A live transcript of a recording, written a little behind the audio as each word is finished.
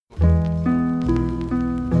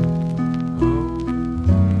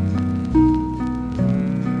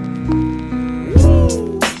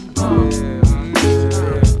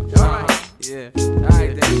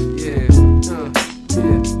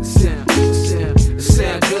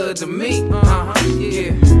to me.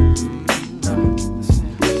 Yeah.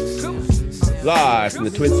 Live from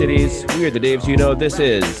the Twin Cities, we are the Daves you know. This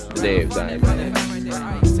is the Daves I know.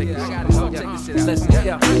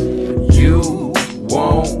 You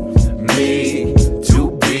want me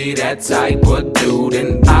to be that type of dude,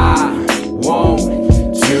 and I want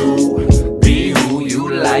to be who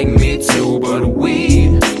you like me to, but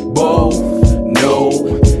we both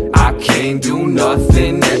know I can't do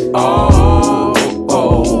nothing at all.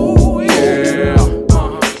 Oh, yeah.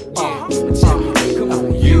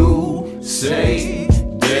 You say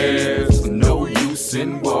there's no use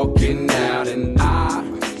in walking out, and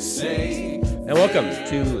I say. And welcome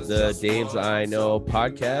to the Daves I Know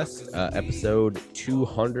podcast, episode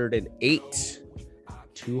 208.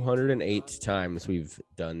 208 times we've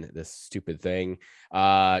done this stupid thing,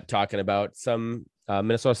 talking about some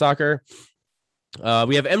Minnesota soccer.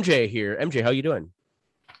 We have MJ here. MJ, how you doing?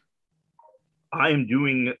 I am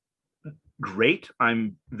doing great.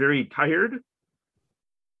 I'm very tired.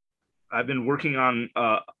 I've been working on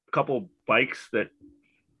a couple bikes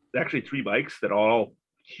actually 3 bikes that are all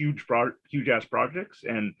huge ass projects,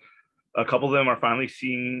 and a couple of them are finally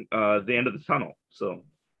seeing the end of the tunnel. So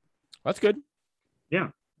That's good.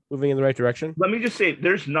 Yeah. Moving in the right direction. Let me just say,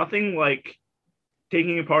 there's nothing like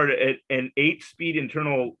taking apart an 8-speed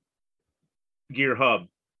internal gear hub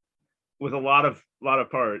with a lot of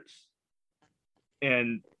parts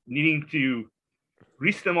and needing to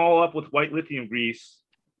grease them all up with white lithium grease,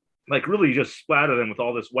 like really just splatter them with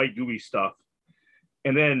all this white gooey stuff,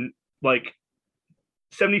 and then like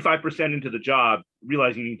 75% into the job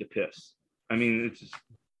realizing you need to piss. I mean, it's just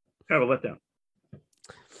kind of a letdown.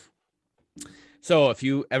 So if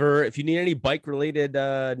you need any bike related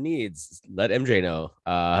needs, let MJ know.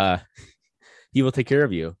 He will take care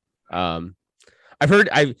of you. I've heard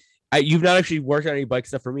you've not actually worked on any bike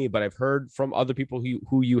stuff for me, but I've heard from other people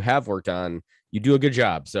who you have worked on, you do a good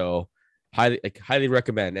job. So highly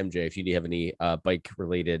recommend MJ if you have any bike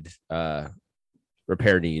related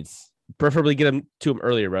repair needs. Preferably get them to them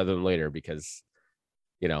earlier rather than later, because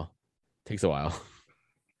it takes a while.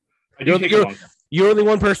 You're only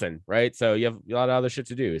one person, right? So you have a lot of other shit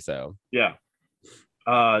to do. So yeah,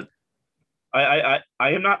 I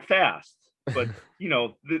am not fast, but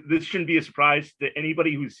this shouldn't be a surprise to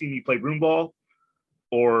anybody who's seen me play broomball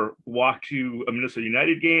or walk to a Minnesota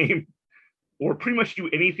United game or pretty much do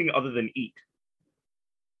anything other than eat.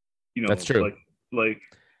 That's true. Like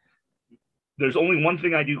there's only one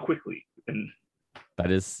thing I do quickly, and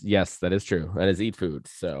that is true. That is eat food.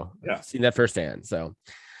 So yeah. I've seen that firsthand. So.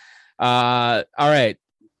 All right.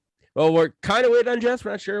 Well, we're kind of waiting on Jess.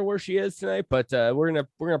 We're not sure where she is tonight, but we're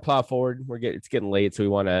gonna plow forward. It's getting late, so we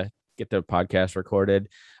want to get the podcast recorded.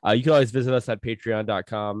 You can always visit us at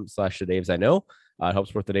patreon.com/theDavesIknow. It helps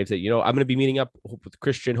support the Daves that you know. I'm gonna be meeting up with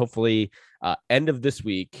Christian hopefully end of this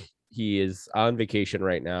week. He is on vacation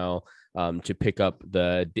right now to pick up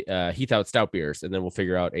the Heath Out Stout beers, and then we'll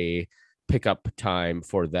figure out a pickup time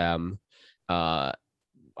for them.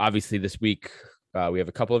 Obviously this week. We have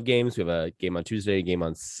a couple of games. We have a game on Tuesday, a game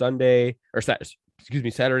on Saturday. But I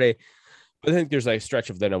think there's a stretch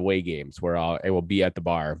of then away games where I will be at the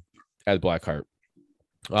bar at Blackheart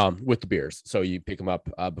with the beers. So you pick them up,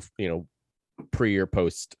 pre or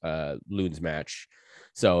post Loons match.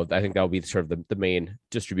 So I think that will be sort of the main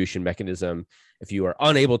distribution mechanism. If you are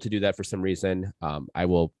unable to do that for some reason, I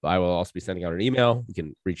will also be sending out an email. You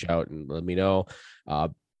can reach out and let me know.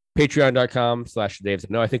 Patreon.com/Daves.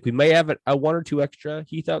 No, I think we may have a 1 or 2 extra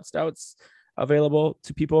Heath Out Stouts available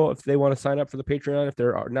to people if they want to sign up for the Patreon, if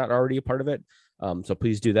they're not already a part of it. So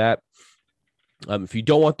please do that. If you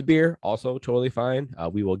don't want the beer, also totally fine.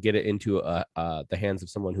 We will get it into the hands of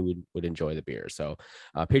someone who would enjoy the beer. So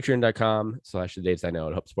patreon.com/Daves I know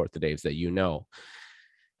to help support the Daves that you know.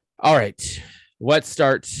 All right, let's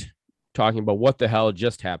start talking about what the hell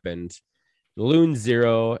just happened. Loon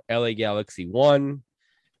 0, LA Galaxy 1.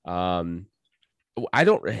 I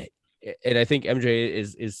think MJ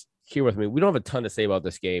is here with me. We don't have a ton to say about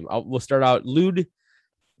this game. We'll start out. Lude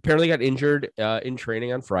apparently got injured in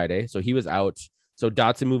training on Friday, so he was out. So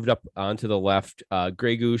Dotson moved up onto the left.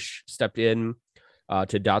 Grey Goose stepped in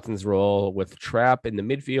to Dotson's role with Trapp in the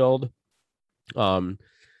midfield.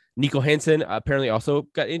 Nico Hansen apparently also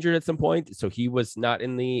got injured at some point, so he was not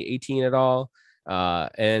in the 18 at all.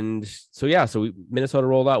 And so Minnesota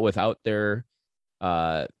rolled out without their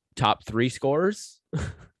top 3 scorers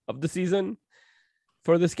of the season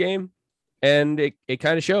for this game, and it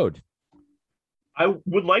kind of showed. I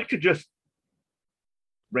would like to just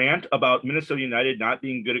rant about Minnesota United not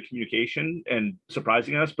being good at communication and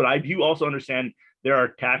surprising us, but I do also understand there are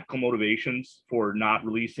tactical motivations for not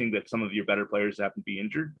releasing that some of your better players happen to be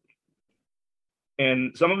injured.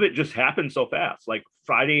 And some of it just happened so fast. Like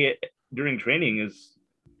Friday during training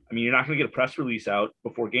you're not going to get a press release out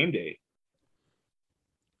before game day.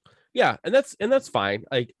 Yeah, and that's fine.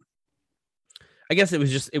 Like, I guess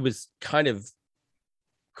it was kind of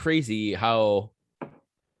crazy how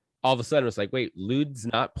all of a sudden it was like, wait, Lude's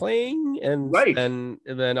not playing, and right. and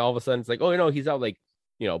then all of a sudden it's like, oh, he's out like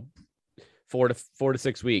 4 to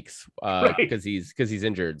 6 weeks because he's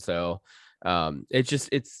injured. So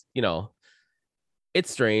it's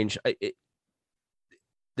strange.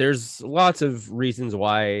 There's lots of reasons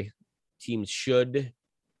why teams should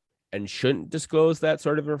and shouldn't disclose that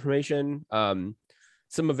sort of information.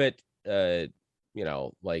 Some of it,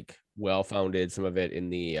 like well-founded, some of it in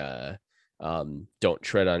the don't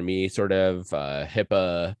tread on me sort of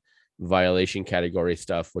HIPAA violation category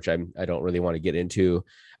stuff, which I don't really want to get into.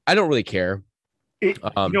 I don't really care.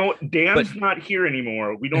 Dan's not here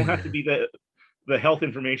anymore. We don't have to be the health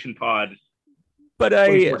information pod. But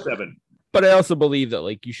 24/7. But I also believe that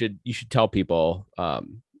like you should tell people,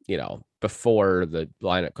 before the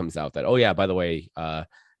lineup comes out that, oh yeah, by the way, the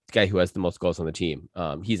guy who has the most goals on the team,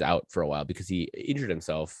 he's out for a while because he injured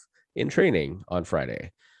himself in training on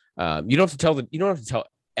Friday. You don't have to tell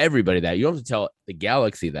everybody that. You don't have to tell the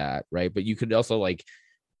Galaxy that, right? But you could also, like,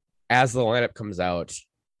 as the lineup comes out,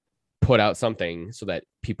 put out something so that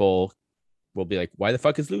people will be like, why the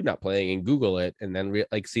fuck is Lude not playing, and Google it and then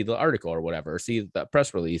see the article or whatever, see the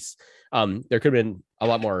press release. There could have been a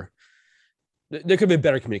lot more. There could be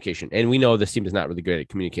better communication, and we know this team is not really great at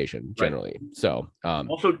communication generally. Right. So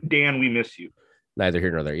also, Dan, we miss you. Neither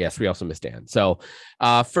here nor there. Yes, we also miss Dan. So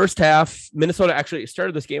first half, Minnesota actually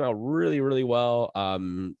started this game out really, really well.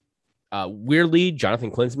 Weirdly,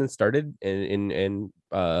 Jonathan Klinsmann started in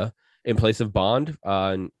place of Bond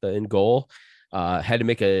in goal. Had to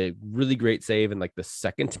make a really great save in like the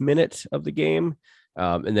second minute of the game,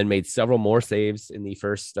 and then made several more saves in the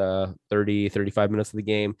first 35 minutes of the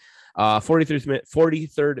game.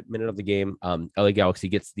 43rd minute of the game, LA Galaxy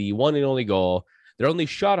gets the one and only goal. Their only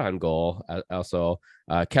shot on goal. Also,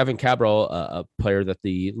 Kevin Cabral, a player that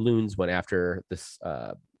the Loons went after this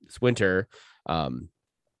winter,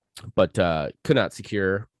 but could not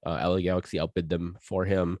secure. LA Galaxy outbid them for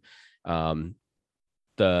him. Now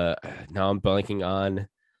I'm blanking on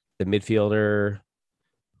the midfielder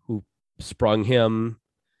who sprung him.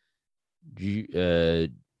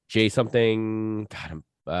 Jay something. God,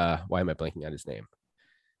 why am I blanking on his name?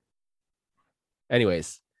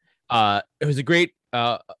 Anyways, it was a great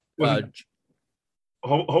Hovelich?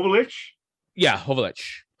 Yeah,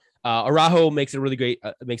 Hovelich. Araujo makes a really great,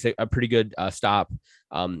 makes a pretty good stop.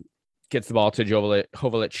 Gets the ball to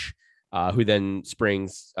Hovelich, who then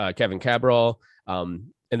springs Kevin Cabral.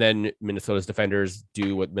 And then Minnesota's defenders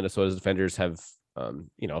do what Minnesota's defenders have,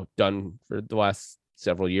 done for the last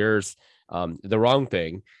several years, the wrong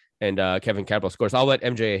thing. And Kevin Cabral scores. I'll let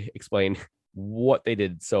MJ explain what they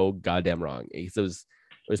did so goddamn wrong. It was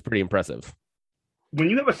pretty impressive. When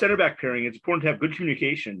you have a center back pairing, it's important to have good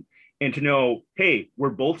communication and to know, hey, we're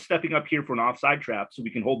both stepping up here for an offside trap so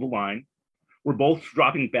we can hold the line. We're both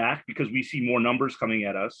dropping back because we see more numbers coming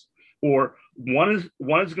at us. Or one is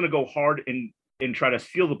going to go hard and try to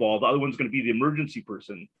steal the ball. The other one's going to be the emergency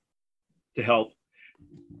person to help.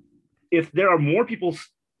 If there are more people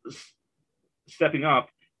stepping up,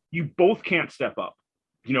 you both can't step up,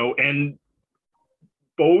 and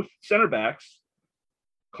both center backs,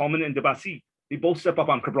 Coleman and Debussy, they both step up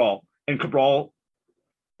on Cabral. And Cabral,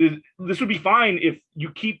 this would be fine if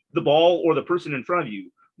you keep the ball or the person in front of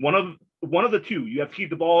you. One of the two, you have to keep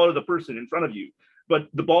the ball or the person in front of you. But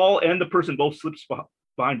the ball and the person both slips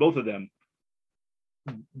behind both of them.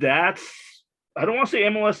 That's, I don't want to say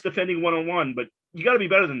MLS defending one-on-one, but you got to be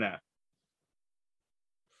better than that.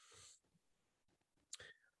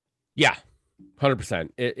 Yeah, 100%.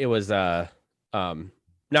 It was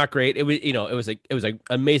not great. It was an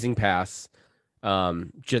amazing pass.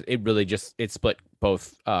 It split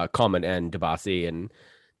both Coleman and Debussy, and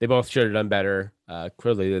they both should have done better.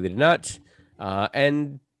 Clearly they did not.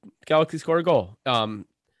 And Galaxy scored a goal.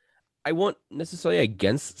 I won't necessarily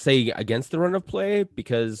against the run of play,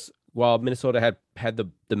 because while Minnesota had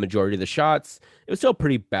the majority of the shots, it was still a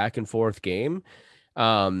pretty back and forth game.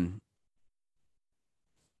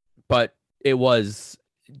 But it was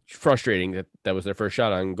frustrating that was their first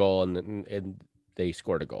shot on goal, and they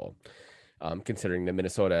scored a goal. Considering that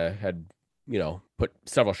Minnesota had, put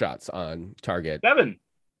several shots on target. 7.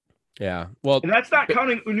 Yeah. Well, and that's not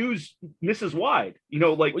counting Unu's misses wide.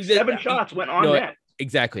 7 shots went on net.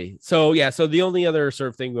 Exactly. So yeah. So the only other sort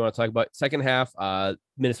of thing we want to talk about, second half,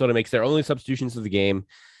 Minnesota makes their only substitutions of the game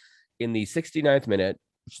in the 69th minute,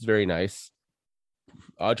 which is very nice.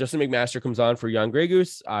 Justin McMaster comes on for Jan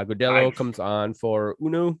Gregus. Godello Nice. comes on for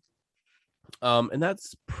Uno. And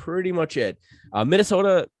that's pretty much it.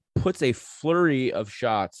 Minnesota puts a flurry of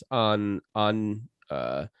shots on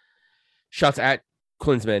shots at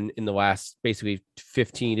Klinsmann in the last basically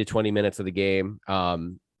 15 to 20 minutes of the game.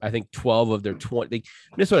 I think 12 of their 20,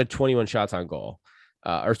 Minnesota had 21 shots on goal,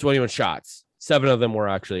 or 21 shots. 7 of them were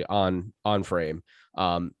actually on frame.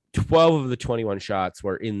 12 of the 21 shots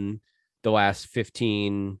were in the last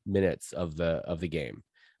 15 minutes of the game.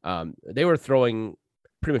 They were throwing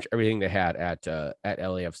pretty much everything they had at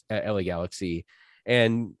LA Galaxy,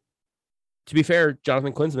 and to be fair,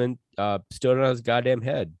 Jonathan Klinsmann stood on his goddamn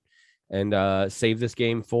head and saved this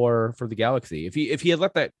game for the Galaxy. If he had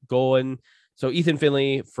let that goal in, so Ethan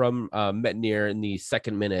Finley from Metnier in the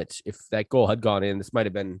second minute, if that goal had gone in, this might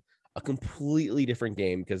have been a completely different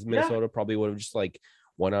game, because Minnesota probably would have just like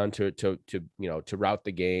went on to route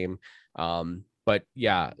the game. But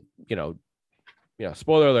yeah,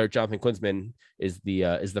 spoiler alert, Jonathan Klinsmann is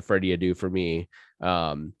the Freddie Adu for me.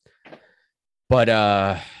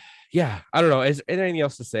 Yeah, I don't know. Is there anything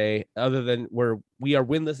else to say other than we are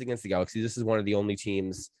winless against the Galaxy? This is one of the only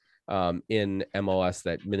teams in MLS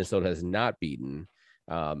that Minnesota has not beaten.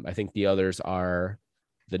 I think the others are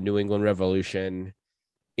the New England Revolution,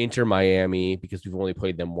 Inter Miami, because we've only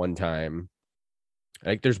played them one time.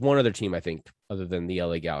 Like, there's one other team, I think, other than the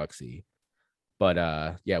LA Galaxy. But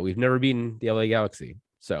yeah, we've never beaten the LA Galaxy.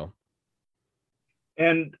 So,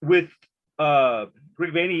 and with Greg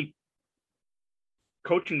Vanney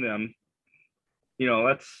coaching them,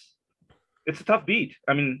 it's a tough beat.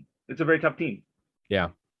 I mean, it's a very tough team. Yeah.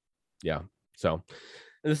 So,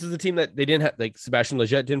 and this is a team that they didn't have, like, Sebastian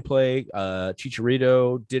Lletget didn't play,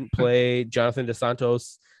 Chicharito didn't play, Jonathan Dos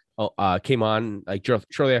Santos came on like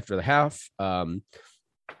shortly after the half.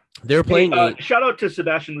 They were playing. Shout out to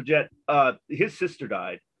Sebastian Lletget. His sister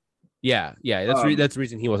died. Yeah. That's the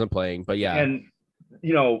reason he wasn't playing. But yeah, and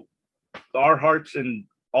our hearts and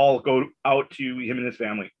all go out to him and his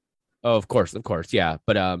family. Oh, of course, yeah.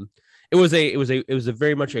 But it was a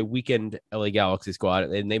very much a weekend LA Galaxy squad,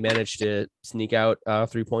 and they managed to sneak out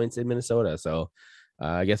 3 points in Minnesota. So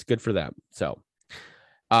I guess good for them. So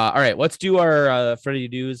all right, let's do our Freddie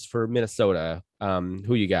Dues for Minnesota.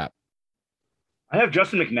 Who you got? I have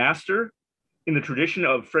Justin McMaster, in the tradition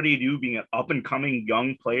of Freddie Adu being an up-and-coming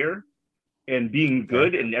young player and being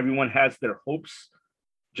good, and everyone has their hopes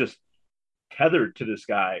just tethered to this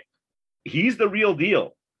guy. He's the real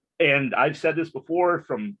deal. And I've said this before,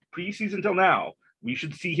 from preseason till now, we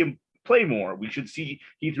should see him play more. We should see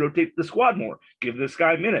Heath rotate the squad more, give this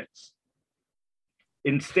guy minutes.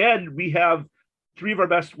 Instead, we have 3 of our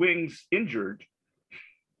best wings injured.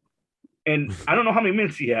 And I don't know how many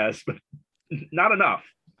minutes he has, but not enough.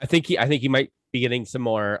 I think he might be getting some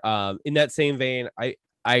more. In that same vein,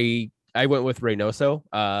 I went with Reynoso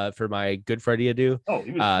for my good Freddie Adu. Oh,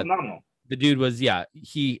 he was phenomenal. The dude was, I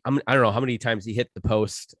don't know how many times he hit the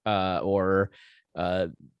post or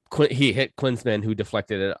he hit Klinsmann, who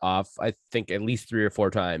deflected it off, I think at least 3 or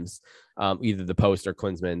 4 times, either the post or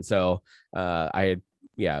Klinsmann. So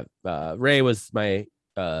Ray was my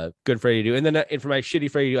good Freddie Adu. And then for my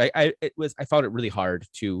shitty Freddie Adu, I found it really hard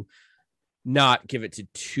to not give it to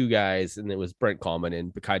 2 guys, and it was Brent Kallman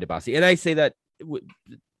and Bakaye Debasi. And I say that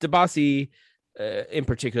Debasi in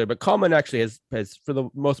particular, but Kallman actually has for the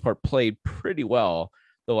most part played pretty well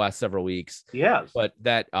the last several weeks. Yes. But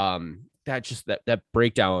that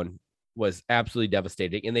breakdown was absolutely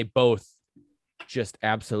devastating, and they both just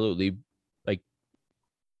absolutely like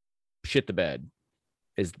shit the bed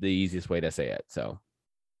is the easiest way to say it. So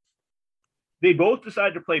they both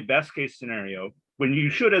decided to play best case scenario when you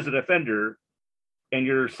should, as a defender, and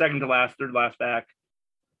you're second to last, third last back,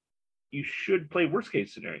 you should play worst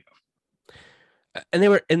case scenario. And they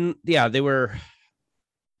were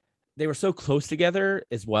so close together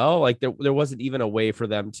as well. Like there wasn't even a way for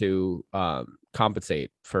them to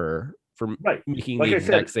compensate for making the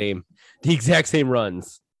exact same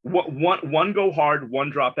runs. One go hard,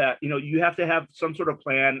 one drop back. You have to have some sort of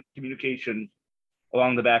plan, communication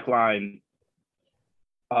along the back line.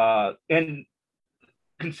 And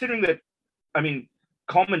considering that, I mean,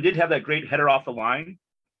 Kallman did have that great header off the line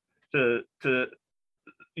to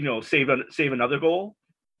save another goal.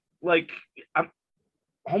 Like,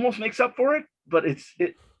 almost makes up for it, but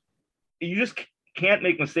you just can't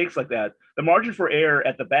make mistakes like that. The margin for error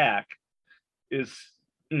at the back is,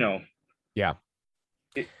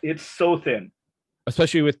 it's so thin,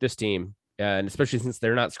 especially with this team, and especially since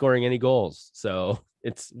they're not scoring any goals, so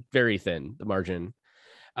it's very thin, the margin.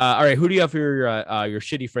 All right, who do you have for your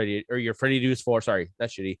shitty Freddie, or your Freddie Deuce for? Sorry, not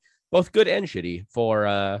shitty, both good and shitty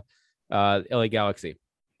for LA Galaxy.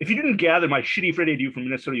 If you didn't gather, my shitty Freddie Adu from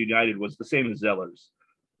Minnesota United was the same as Zeller's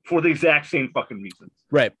for the exact same fucking reasons.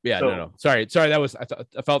 Right. Yeah. So, no. Sorry. That was,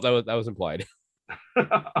 I felt that was implied.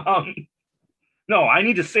 No, I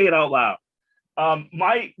need to say it out loud.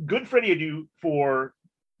 My good Freddie Adu for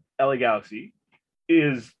LA Galaxy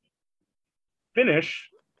is Finnish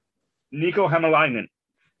Nico Hämäläinen.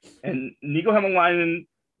 And Nico Hämäläinen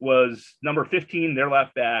was number 15, their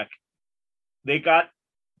left back. They got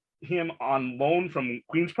him on loan from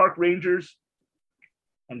Queens Park Rangers,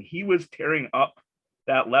 and he was tearing up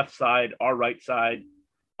that left side, our right side.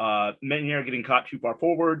 Menier getting caught too far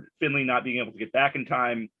forward, Finley not being able to get back in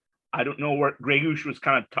time. I don't know where Gregush was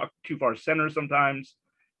kind of tucked too far center sometimes.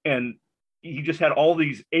 And he just had all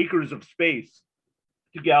these acres of space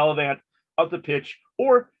to gallivant up the pitch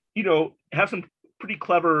or, have some pretty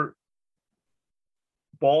clever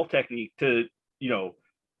ball technique to,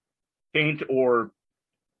 feint or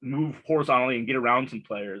move horizontally and get around some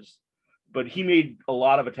players. But he made a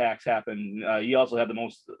lot of attacks happen. He also had the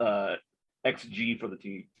most XG for the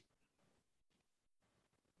team.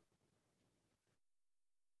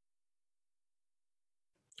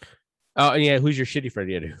 Oh, yeah. Who's your shitty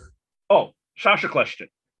Freddie Adu? Oh, Sasha question.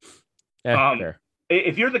 Fair.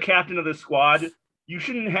 If you're the captain of this squad, you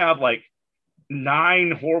shouldn't have like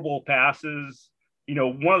 9 horrible passes,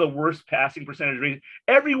 one of the worst passing percentage rates.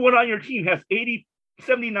 Everyone on your team has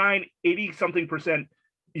 79, 80 something percent,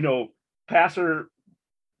 passer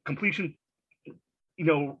completion,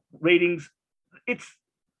 ratings. It's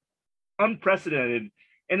unprecedented.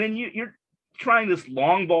 And then you're trying this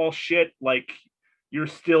long ball shit like you're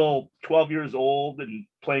still 12 years old and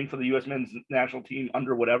playing for the U.S. men's national team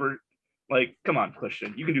under whatever. Like, come on,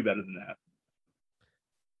 Christian, you can do better than that.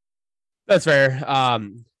 That's fair.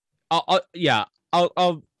 I'll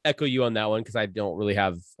echo you on that one because I don't really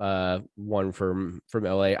have one from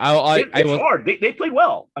LA. It's hard. They played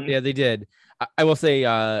well. Yeah, they did. I will say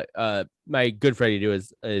my good Freddie Adu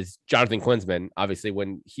is Jonathan Klinsmann. Obviously,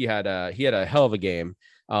 when he had a hell of a game.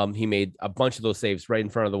 He made a bunch of those saves right in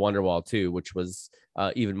front of the Wonderwall too, which was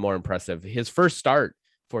even more impressive. His first start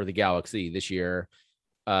for the Galaxy this year,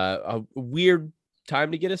 a weird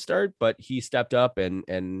time to get a start, but he stepped up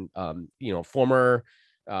and former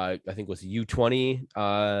I think was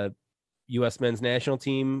U20 U.S. men's national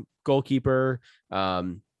team goalkeeper.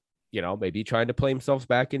 Maybe trying to play himself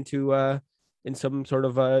back into in some sort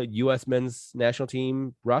of a U.S. men's national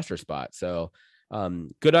team roster spot. So.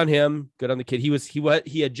 Good on him. Good on the kid. He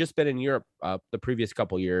had just been in Europe the previous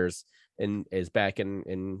couple years and is back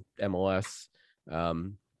in MLS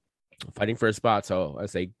fighting for a spot. So I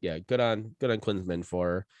say, yeah, good on Klinsmann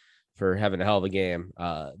for having a hell of a game.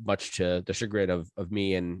 Much to the chagrin of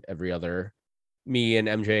me and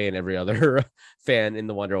MJ and every other fan in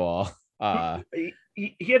the Wonderwall.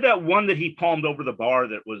 He had that one that he palmed over the bar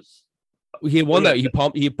that was. He had one that he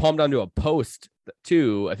palmed onto a post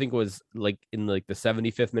too. I think it was like in the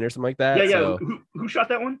 75th minute or something like that. Yeah. So, who shot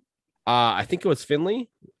that one? I think it was Finley.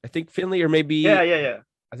 Or maybe Yeah.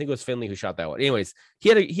 I think it was Finley who shot that one. Anyways, he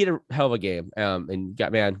had a hell of a game. And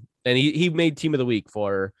he made team of the week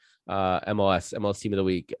for MLS team of the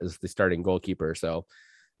week as the starting goalkeeper. So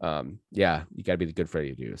you gotta be the good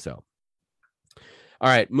Freddie Adu. So all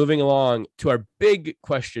right, moving along to our big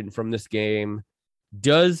question from this game.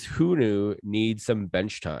 Does Hunu need some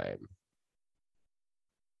bench time?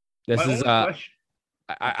 This is I'll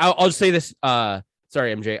just say this. Sorry,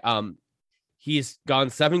 MJ. He's gone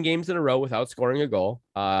 7 games in a row without scoring a goal.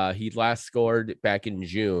 He last scored back in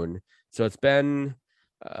June, so it's been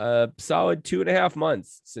a solid 2.5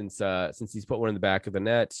 months since he's put one in the back of the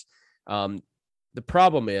net. The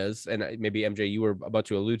problem is, and maybe MJ, you were about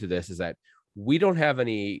to allude to this, is that we don't have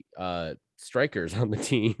any strikers on the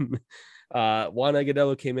team. Juan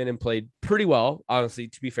Agudelo came in and played pretty well. Honestly,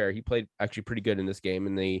 to be fair, he played actually pretty good in this game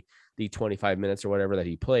in the 25 minutes or whatever that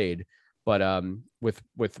he played. But with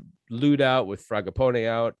Lud out, with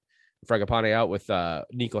Fragapane out, with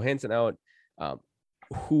Nico Hansen out, I don't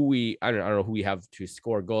know who we have to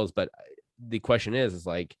score goals. But the question is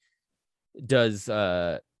like, does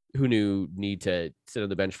Hunu need to sit on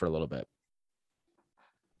the bench for a little bit?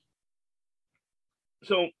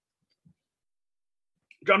 So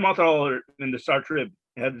John Monthaler in the Star Trib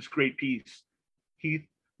had this great piece. He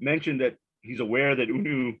mentioned that he's aware that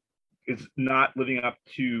Hunu is not living up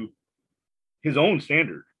to his own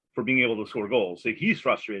standard for being able to score goals. So he's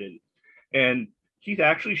frustrated. And Keith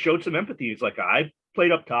actually showed some empathy. It's like, I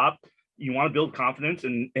played up top. You want to build confidence.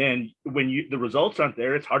 And when the results aren't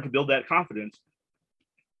there, it's hard to build that confidence.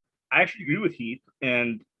 I actually agree with Heath.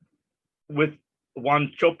 And with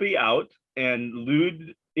Juan Chopi out and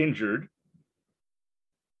Lud injured,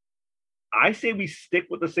 I say we stick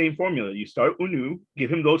with the same formula. You start Unu,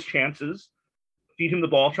 give him those chances, feed him the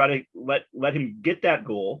ball, try to let him get that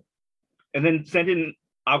goal, and then send in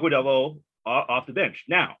Agudelo off the bench.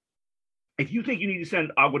 Now, if you think you need to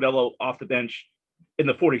send Agudelo off the bench in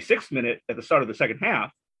the 46th minute at the start of the second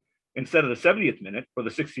half instead of the 70th minute or the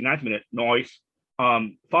 69th minute, noise,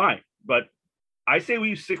 fine. But I say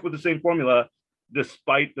we stick with the same formula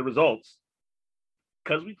despite the results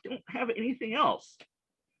because we don't have anything else.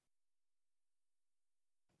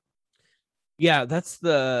 Yeah, that's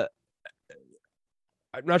the.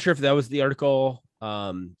 I'm not sure if that was the article.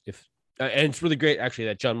 And it's really great actually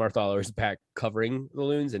that John Marthaler is back covering the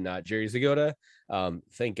Loons and not Jerry Zagota.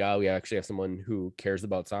 Thank God we actually have someone who cares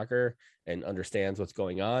about soccer and understands what's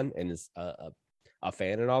going on and is a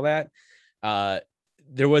fan and all that. I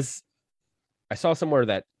saw somewhere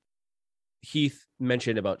that Heath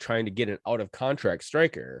mentioned about trying to get an out of contract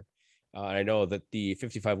striker. I know that the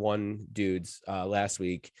 55-1 dudes last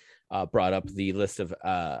week brought up the list of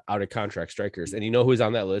out of contract strikers. And you know who's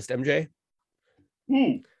on that list, MJ?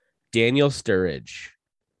 Daniel Sturridge.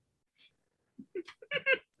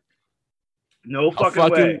 No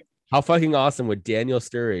fucking way. How fucking awesome would Daniel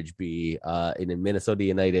Sturridge be in a Minnesota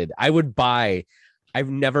United? I've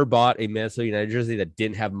never bought a Minnesota United jersey that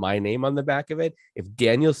didn't have my name on the back of it. If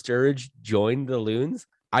Daniel Sturridge joined the Loons,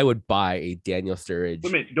 I would buy a Daniel Sturridge. Wait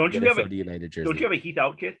a minute, don't you have a Heath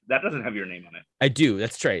Out kit? That doesn't have your name on it. I do.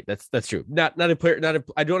 That's right. That's true. Not a player.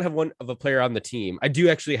 I don't have one of a player on the team. I do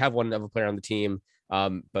actually have one of a player on the team.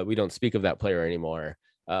 But we don't speak of that player anymore.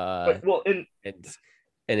 And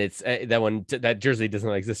it's that jersey doesn't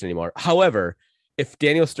exist anymore. However, if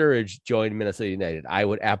Daniel Sturridge joined Minnesota United, I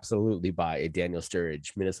would absolutely buy a Daniel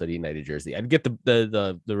Sturridge Minnesota United jersey. I'd get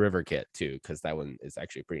the River kit too, because that one is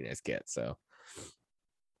actually a pretty nice kit. So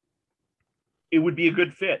it would be a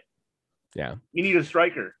good fit. Yeah, we need a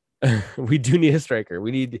striker. We do need a striker.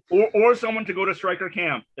 We need or someone to go to striker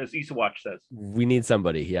camp, as Issa Watch says. We need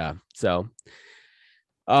somebody. Yeah. So.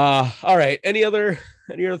 All right. Any other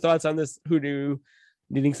thoughts on this? Who knew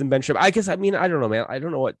needing some bench? I guess. I mean, I don't know, man. I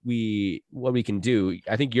don't know what we can do.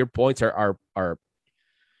 I think your points are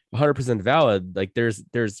 100% valid. Like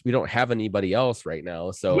we don't have anybody else right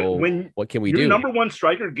now. So what can we do? Number one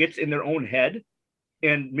striker gets in their own head,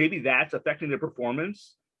 and maybe that's affecting their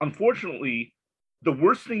performance. Unfortunately, the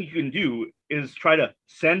worst thing you can do is try to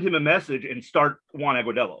send him a message and start Juan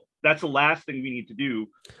Agudelo. That's the last thing we need to do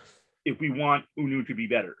if we want Unu to be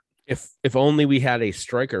better. If only we had a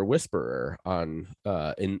striker whisperer on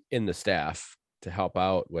in the staff to help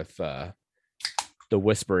out with the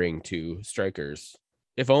whispering to strikers.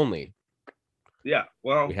 If only. Yeah,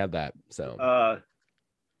 well, we had that. So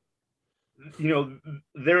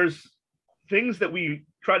there's things that we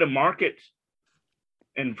try to market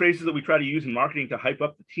and phrases that we try to use in marketing to hype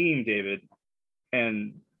up the team, David.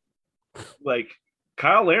 And like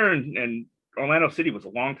Kyle Larin and Orlando City was a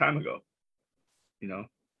long time ago.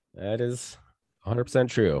 That is 100%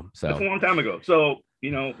 true. So that's a long time ago. So,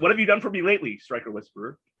 what have you done for me lately, Striker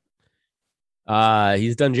Whisperer?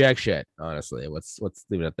 He's done jack shit, honestly. Let's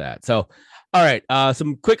leave it at that. So, all right.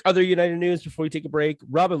 Some quick other United news before we take a break.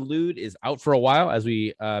 Robin Lod is out for a while, as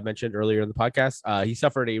we mentioned earlier in the podcast. He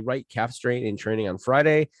suffered a right calf strain in training on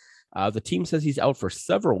Friday. The team says he's out for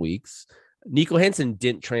several weeks. Nico Hansen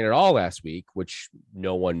didn't train at all last week, which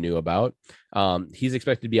no one knew about. He's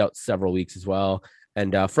expected to be out several weeks as well.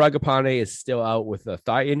 And Fragapane is still out with a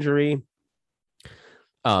thigh injury.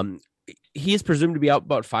 He is presumed to be out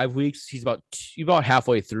about 5 weeks. He's about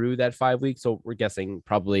halfway through that 5 weeks. So we're guessing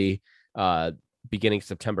probably beginning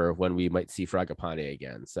September when we might see Fragapane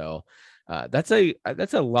again. So that's a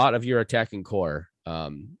lot of your attacking core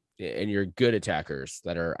and your good attackers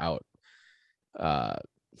that are out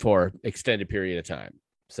for extended period of time.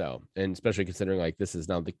 So, and especially considering like this is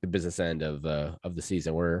now the business end of the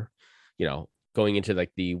season, we're going into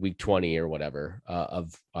like the week 20 or whatever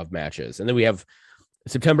of matches, and then we have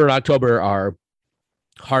September and October are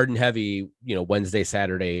hard and heavy, Wednesday,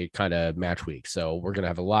 Saturday kind of match week. So we're gonna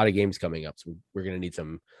have a lot of games coming up. So we're gonna need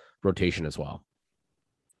some rotation as well.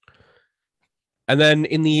 And then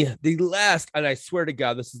in the last, and I swear to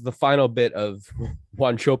God, this is the final bit of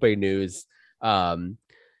Juan Chope news.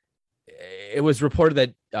 It was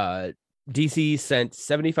reported that DC sent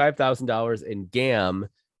 $75,000 in GAM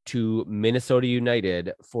to Minnesota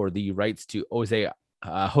United for the rights to Jose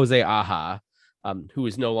Aja, who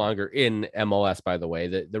is no longer in MLS, by the way.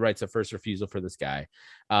 The rights of first refusal for this guy.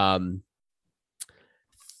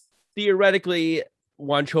 Theoretically,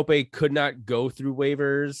 Juan Chope could not go through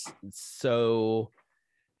waivers, so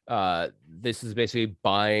this is basically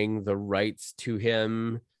buying the rights to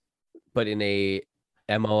him, but in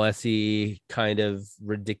MLSy kind of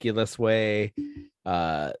ridiculous way.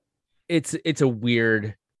 It's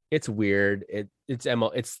weird. It's very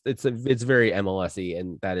MLSy,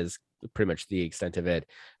 and that is pretty much the extent of it.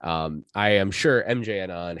 I am sure MJ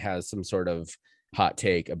Anon has some sort of hot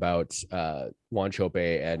take about Juan Chope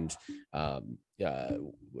and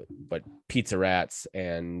but pizza rats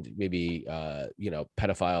and maybe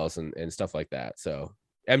pedophiles and stuff like that. So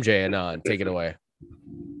MJ Anon, take it away.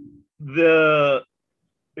 It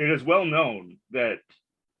is well known that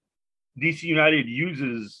DC United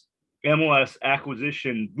uses MLS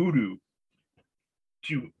acquisition voodoo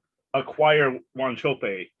to acquire Juan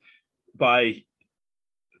Chope by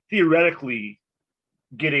theoretically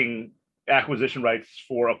getting acquisition rights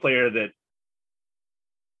for a player that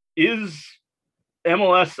is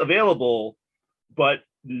MLS available, but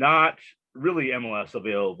not really MLS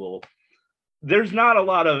available. There's not a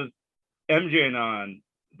lot of MJ Anon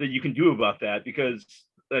that you can do about that because,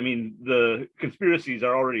 I mean, the conspiracies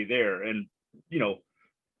are already there, and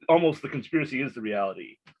almost the conspiracy is the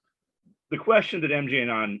reality. The question that MJ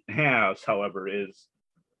Anon has, however, is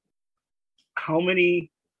how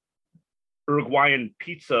many Uruguayan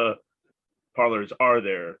pizza parlors are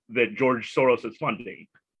there that George Soros is funding,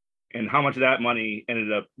 and how much of that money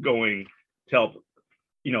ended up going to help,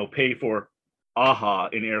 pay for AHA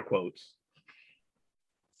in air quotes.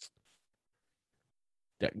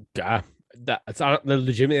 That's not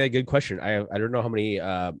legitimately a good question. I don't know how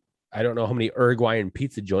many Uruguayan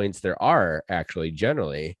pizza joints there are actually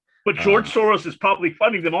generally. But George Soros is probably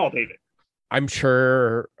funding them all, David. I'm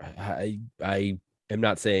sure. I am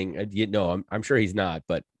not saying I'm sure he's not,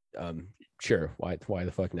 but sure. Why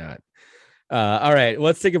the fuck not? All right,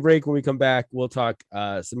 let's take a break. When we come back, we'll talk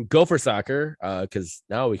some Gopher soccer because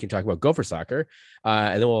now we can talk about Gopher soccer,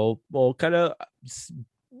 and then we'll kind of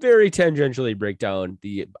very tangentially break down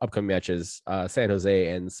the upcoming matches, San Jose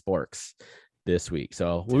and Sporks this week.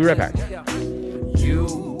 So we'll be right back.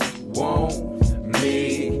 You want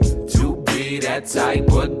me to be that type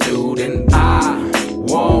of dude, and I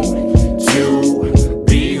want to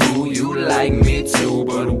be who you like me to,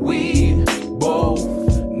 but we both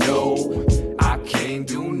know I can't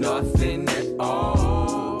do nothing at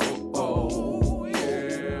all. Oh,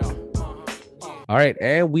 yeah. All right,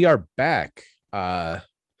 and we are back.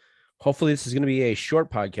 Hopefully this is going to be a short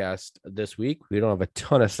podcast this week. We don't have a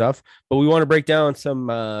ton of stuff, but we want to break down some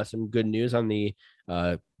good news on the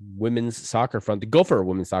women's soccer front, the Gopher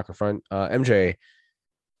women's soccer front. MJ,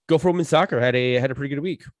 Gopher women's soccer had a pretty good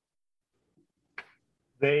week.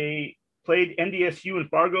 They played NDSU in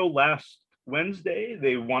Fargo last Wednesday.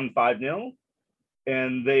 They won 5-0,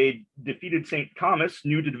 and they defeated St. Thomas,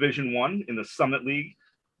 new to Division I in the Summit League,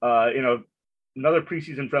 in another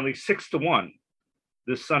preseason friendly 6-1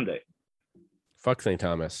 this Sunday. Fuck St.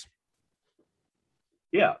 Thomas.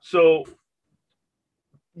 Yeah. So,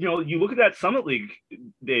 you look at that Summit League,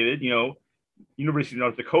 David, University of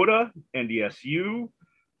North Dakota, NDSU,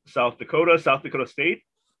 South Dakota State.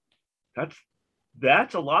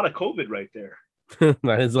 That's a lot of COVID right there.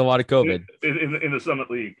 That is a lot of COVID in the Summit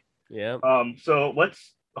League. Yeah. So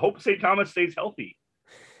let's hope St. Thomas stays healthy.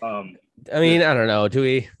 I mean, I don't know. Do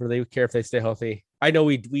we really care if they stay healthy? I know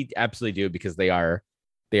we absolutely do because they are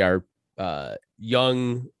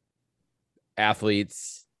young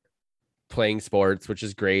athletes playing sports, which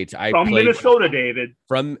is great. From Minnesota, David.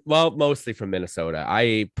 Mostly from Minnesota.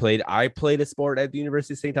 I played a sport at the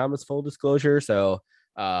University of St. Thomas, full disclosure. So,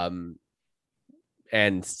 and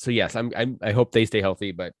so yes, I hope they stay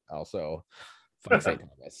healthy, but also fuck St.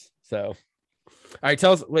 Thomas. So, all right,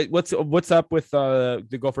 tell us what's up with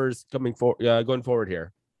the Gophers going forward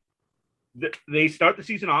here. They start the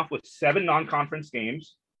season off with 7 non-conference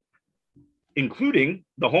games, including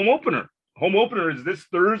the home opener. Home opener is this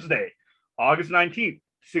Thursday, August 19th,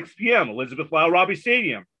 6 p.m., Elizabeth Lyle Robbie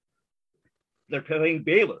Stadium. They're playing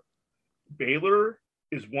Baylor. Baylor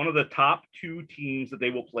is one of the top 2 teams that they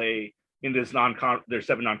will play in this their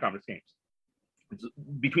 7 non-conference games. It's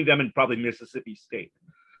between them and probably Mississippi State.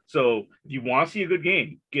 So if you want to see a good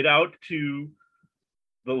game, get out to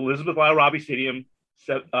the Elizabeth Lyle Robbie Stadium,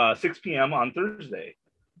 6 p.m. on Thursday.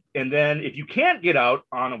 And then if you can't get out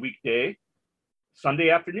on a weekday, Sunday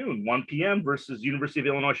afternoon, 1 p.m. versus University of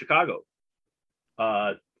Illinois, Chicago.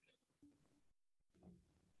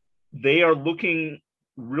 They are looking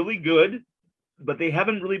really good, but they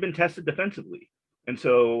haven't really been tested defensively. And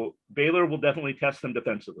so Baylor will definitely test them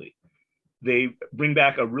defensively. They bring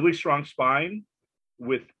back a really strong spine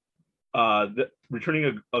with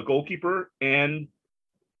returning a goalkeeper and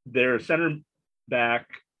their center back,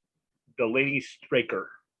 Delaney Straker.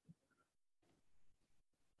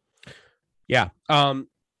 Yeah.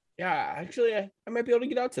 Yeah, actually, I might be able to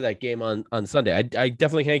get out to that game on Sunday. I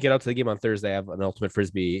definitely can't get out to the game on Thursday. I have an ultimate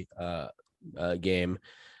frisbee game,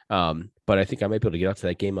 but I think I might be able to get out to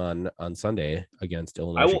that game on Sunday against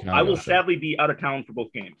Illinois. I will Chicago, sadly be out of town for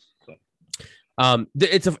both games. So.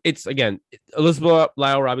 It's again, Elizabeth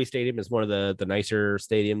Lyle Robbie Stadium is one of the nicer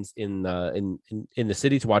stadiums in the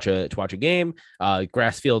city to watch a game.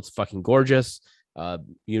 Grass field's fucking gorgeous.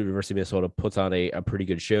 University of Minnesota puts on a pretty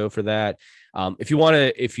good show for that. If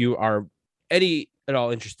you are any at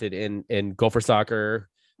all interested in Gopher soccer,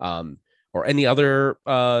 or any other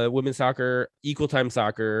women's soccer, Equal Time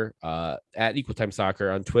Soccer, at Equal Time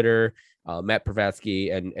Soccer on Twitter, Matt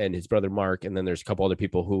Pravatsky and his brother Mark, and then there's a couple other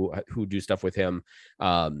people who do stuff with him,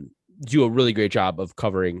 do a really great job of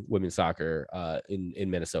covering women's soccer in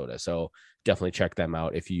Minnesota. So definitely check them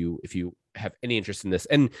out if you have any interest in this.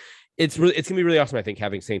 And it's gonna be really awesome, I think,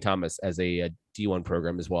 having St. Thomas as a D1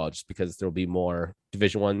 program as well, just because there'll be more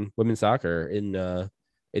Division I women's soccer in the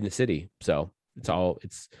city. So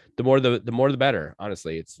it's the more the better.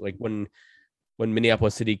 Honestly, it's like when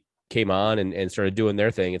Minneapolis City came on and started doing their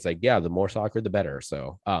thing, it's like, yeah, the more soccer, the better.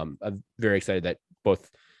 So I'm very excited that both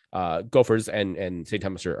Gophers and St.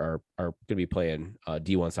 Thomas are going to be playing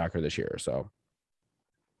D1 soccer this year. So,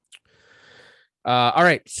 all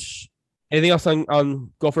right. Anything else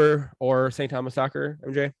on Gopher or St. Thomas soccer,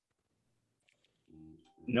 MJ?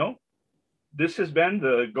 No, this has been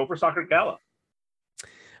the Gopher Soccer Gala.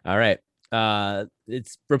 All right. It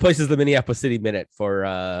replaces the Minneapolis City Minute for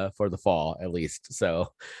the fall, at least.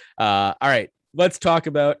 So, all right, let's talk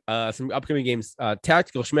about some upcoming games.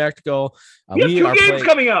 Tactical schmactical. We have two games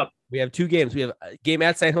coming up. We have two games. We have a game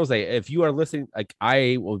at San Jose. If you are listening, like,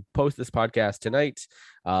 I will post this podcast tonight.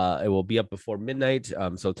 It will be up before midnight.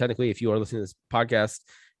 So technically, if you are listening to this podcast,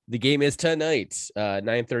 the game is tonight,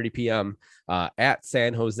 9:30 p.m. At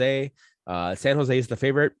San Jose. San Jose is the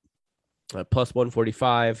favorite, plus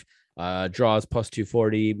 145. Draws plus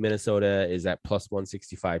 240. Minnesota is at plus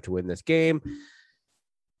 165 to win this game.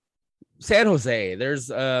 San Jose, there's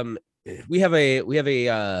we have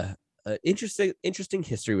a interesting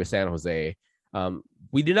history with San Jose.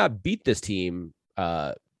 We did not beat this team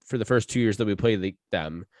for the first 2 years that we played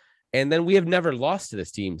them, and then we have never lost to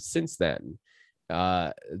this team since then.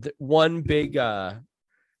 One big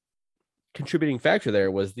contributing factor there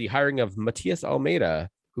was the hiring of Matias Almeida,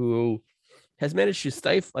 who has managed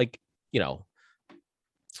to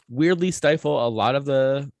weirdly stifle a lot of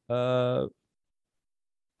the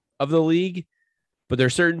league, but there are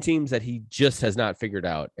certain teams that he just has not figured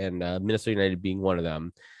out, and Minnesota United being one of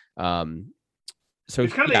them. So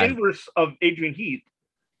it's kind of the inverse of Adrian Heath.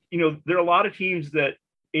 There are a lot of teams that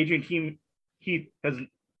Adrian Heath has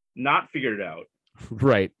not figured it out.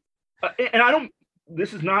 Right. And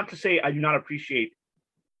this is not to say I do not appreciate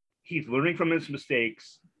Heath learning from his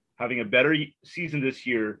mistakes, having a better season this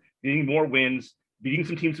year, getting more wins, beating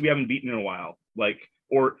some teams we haven't beaten in a while,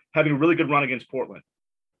 or having a really good run against Portland.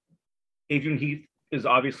 Adrian Heath is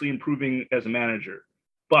obviously improving as a manager,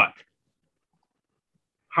 but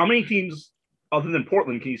how many teams other than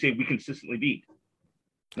Portland can you say we consistently beat?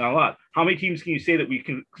 Not a lot. How many teams can you say that we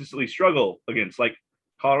consistently struggle against, like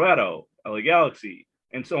Colorado, LA Galaxy,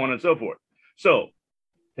 and so on and so forth? So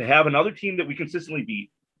to have another team that we consistently beat,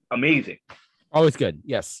 amazing. Always good.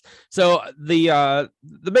 Yes. So the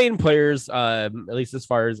main players, at least as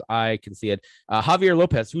far as I can see it, Javier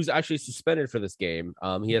Lopez, who's actually suspended for this game.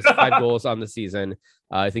 He has 5 goals on the season.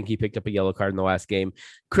 I think he picked up a yellow card in the last game.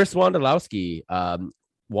 Chris Wondolowski,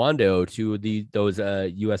 Wando to those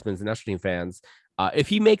U.S. men's national team fans. If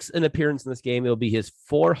he makes an appearance in this game, it'll be his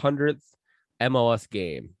 400th MLS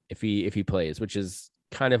game if he plays, which is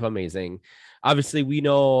kind of amazing. Obviously, we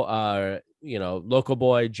know local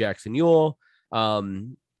boy Jackson Ewell.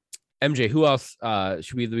 MJ, who else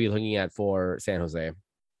should we be looking at for San Jose?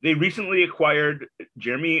 They recently acquired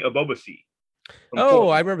Jeremy Abobasi.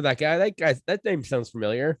 I remember that guy. That name sounds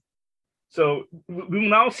familiar. So we will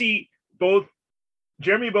now see both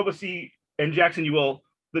Jeremy Abobasi and Jackson Ewell,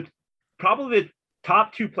 probably the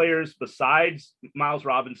top 2 players besides Miles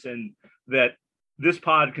Robinson that this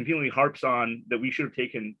pod continually harps on that we should have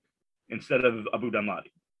taken instead of Abu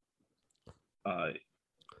Danladi.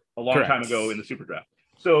 A long time ago in the Super Draft.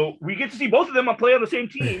 So we get to see both of them play on the same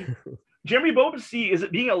team. Jeremy Bobasi is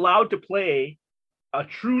being allowed to play a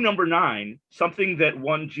true number 9, something that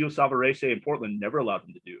one Gio Savarese in Portland never allowed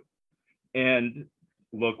him to do. And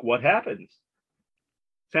look what happens.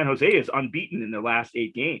 San Jose is unbeaten in their last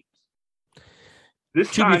 8 games.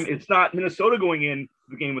 This time, it's not Minnesota going in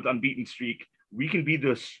the game with unbeaten streak. We can be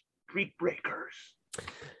the streak breakers.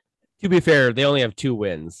 To be fair, they only have 2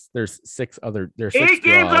 wins. There's 6 8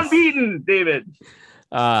 games unbeaten, David.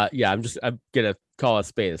 I'm gonna call a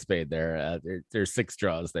spade there. There's 6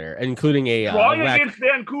 draws there, including drawing against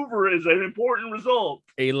Vancouver is an important result.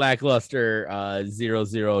 A lackluster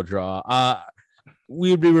 0-0 draw.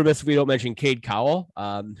 We would be remiss if we don't mention Cade Cowell,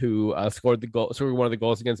 who scored one of the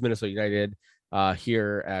goals against Minnesota United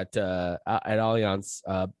here at Allianz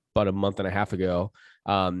about a month and a half ago.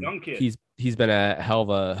 Young kid. He's been a hell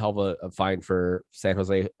of a find for San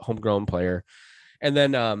Jose, homegrown player. And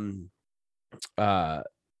then now I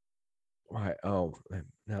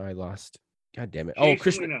lost. God damn it!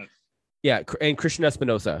 Christian. Yeah, and Christian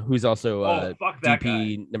Espinosa, who's also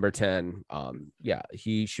DP guy. Number 10.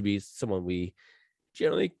 He should be someone we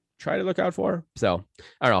generally try to look out for. So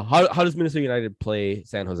I don't know. How does Minnesota United play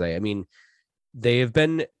San Jose? I mean, they have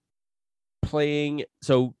been playing.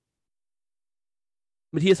 So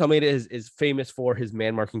Matias Almeida is famous for his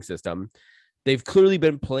man marking system. They've clearly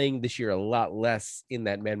been playing this year a lot less in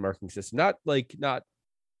that man marking system.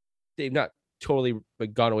 They've not totally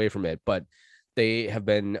gone away from it, but they have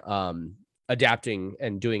been adapting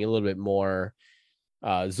and doing a little bit more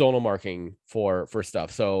zonal marking for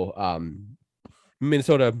stuff. So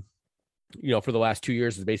Minnesota, for the last 2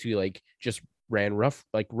 years is basically just ran rough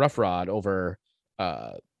rod over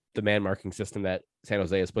the man marking system that San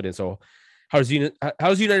Jose has put in. So how's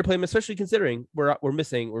United play them, especially considering we're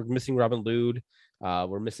missing Robin Lod,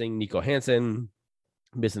 we're missing Nico Hansen,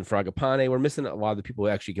 missing Fragapane, we're missing a lot of the people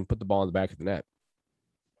who actually can put the ball in the back of the net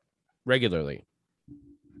regularly.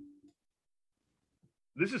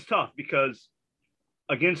 This is tough because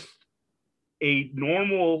against a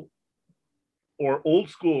normal or old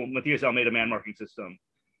school Matias Almeida man marking system,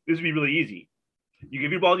 this would be really easy. You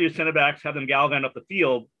give your ball to your center backs, have them gallivant up the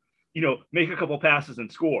field, make a couple passes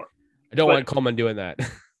and score. I don't want Coleman doing that.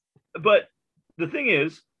 But the thing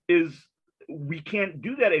is we can't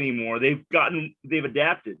do that anymore. They've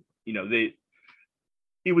adapted. It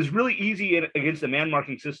was really easy against the man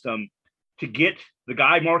marking system to get the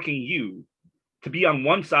guy marking you to be on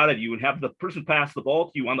one side of you and have the person pass the ball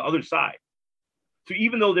to you on the other side. So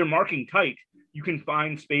even though they're marking tight, you can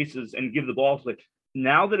find spaces and give the ball to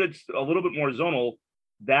now that it's a little bit more zonal,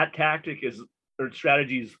 that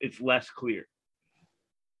strategy is less clear.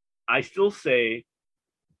 I still say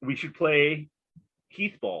we should play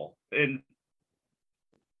Heath ball. And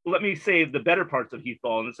let me say the better parts of Heath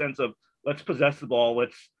ball in the sense of let's possess the ball.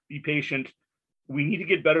 Let's be patient. We need to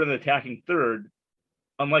get better than attacking third.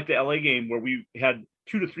 Unlike the LA game where we had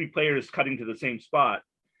 2 to 3 players cutting to the same spot,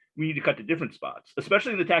 we need to cut to different spots,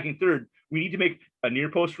 especially in the attacking third. We need to make a near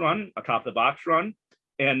post run, a top of the box run,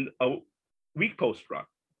 and a weak post run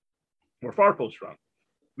or far post run.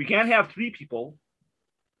 We can't have 3 people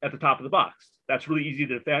at the top of the box. That's really easy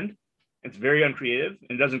to defend. It's very uncreative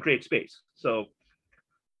and it doesn't create space. So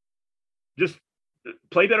just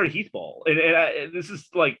play better Heath ball. And this is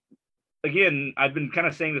again, I've been kind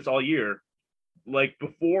of saying this all year.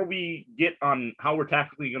 Before we get on how we're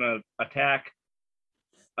tactically going to attack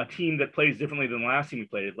a team that plays differently than the last team we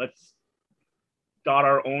played, let's dot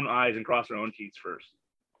our own I's and cross our own T's first.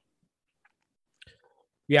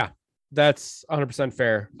 Yeah, that's 100%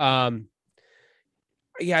 fair. I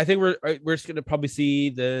think we're just going to probably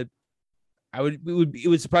see it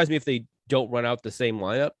would surprise me if they don't run out the same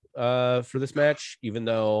lineup for this match, even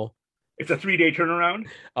though it's a 3-day turnaround.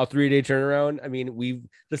 A 3-day turnaround. I mean, we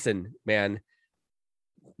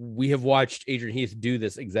have watched Adrian Heath do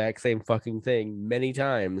this exact same fucking thing many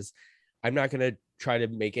times. I'm not going to try to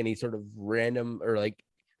make any sort of random or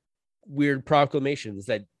weird proclamations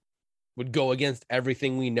that would go against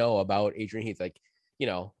everything we know about Adrian Heath.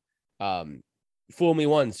 Fool me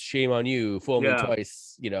once, shame on you. Fool me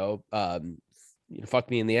twice,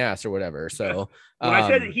 fuck me in the ass or whatever. So when I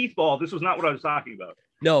said Heath ball, this was not what I was talking about.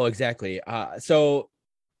 No, exactly. So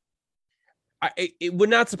it would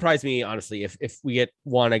not surprise me, honestly, if we get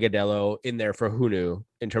Juan Agudelo in there for Hunu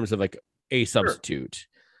in terms of a substitute. Sure.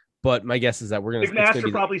 But my guess is that we're going to.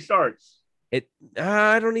 McMaster probably starts.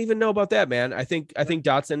 I don't even know about that, man. I think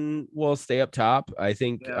Dotson will stay up top. I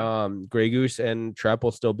think Grey Goose and Trepp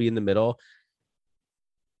will still be in the middle.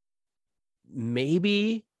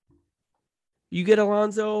 Maybe you get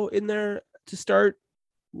Alonso in there to start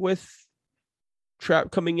with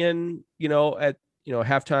Trepp coming in, at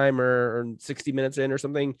halftime or 60 minutes in or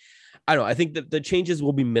something. I don't know. I think that the changes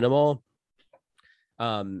will be minimal.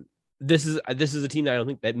 This is a team that I don't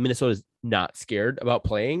think that Minnesota is not scared about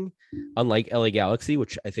playing, unlike LA Galaxy,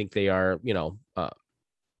 which I think they are,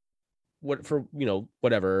 whatever.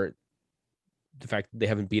 The fact that they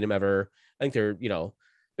haven't beat them ever. I think they're,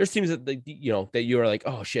 there's teams that that you are like,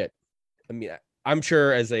 oh shit. I mean, I'm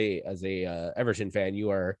sure as a Everton fan,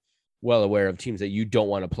 you are well aware of teams that you don't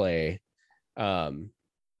want to play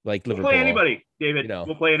like We'll Liverpool. play anybody, David. You know.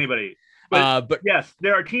 We'll play anybody. But yes,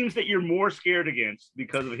 there are teams that you're more scared against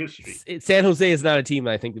because of history. San Jose is not a team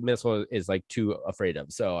I think Minnesota is like too afraid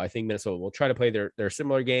of. So I think Minnesota will try to play their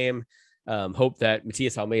similar game. Hope that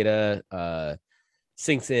Matias Almeida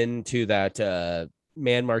sinks into that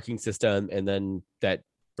man marking system, and then that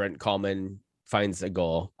Brent Kallman finds a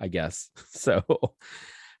goal, I guess. So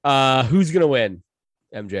who's gonna win,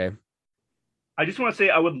 MJ? I just want to say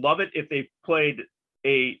I would love it if they played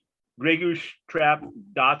a Gregush, Trap,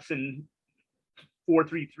 Dotson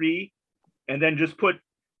 4-3-3, and then just put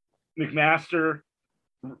McMaster,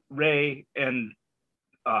 Ray, and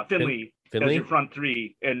Finley as your front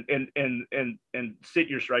three, and sit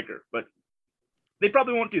your striker. But they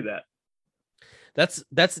probably won't do that.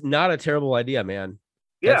 That's not a terrible idea, man.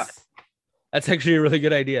 Yeah, that's actually a really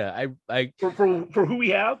good idea. I for who we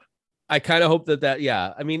have. I kind of hope that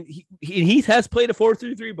yeah. I mean, he has played a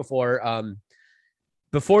 4-3-3 before.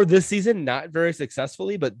 Before this season, not very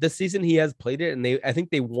successfully, but this season he has played it, and I think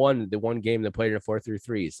they won the one game that played in a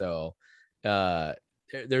 4-3-3. So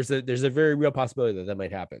there's a very real possibility that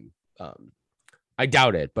might happen. I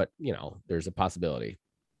doubt it, but there's a possibility.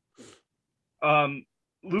 Loons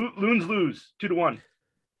lose 2-1.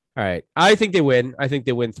 All right, I think they win. I think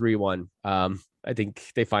they win 3-1. I think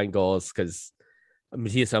they find goals because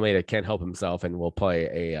Matias Almeida can't help himself and will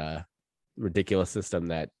play a ridiculous system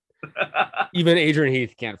that even Adrian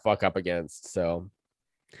Heath can't fuck up against. So,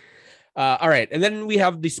 all right. And then we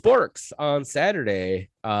have the Sporks on Saturday,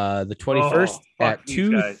 the 21st at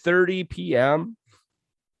 2:30 p.m.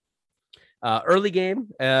 Early game.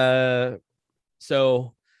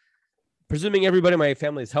 So presuming everybody in my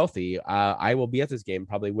family is healthy, I will be at this game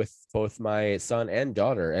probably with both my son and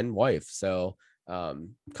daughter and wife. So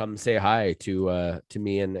come say hi to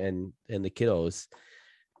me and the kiddos.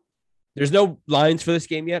 There's no lines for this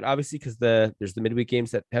game yet, obviously, because there's the midweek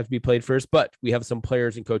games that have to be played first, but we have some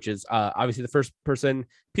players and coaches. Obviously, the first person,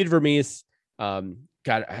 Peter Vermees,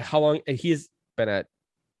 God, how long? He's been at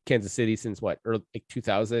Kansas City since what? Early, like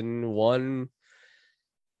 2001,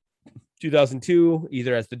 2002,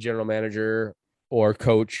 either as the general manager or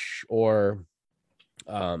coach or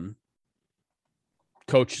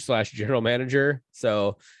coach/general manager.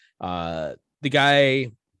 So the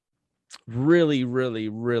guy really, really,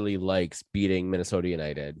 really likes beating Minnesota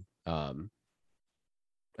United.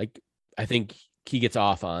 Like I think he gets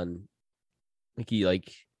off on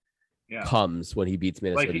comes when he beats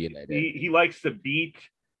Minnesota United. He likes to beat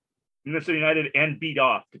Minnesota United and beat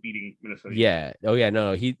off to beating Minnesota United. Yeah. Oh yeah.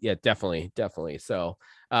 No. Definitely. So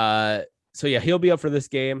yeah, he'll be up for this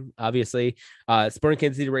game. Obviously, Sporting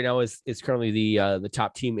Kansas City right now is currently the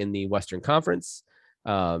top team in the Western Conference.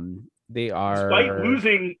 They are, despite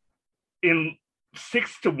losing in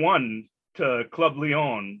 6-1 to Club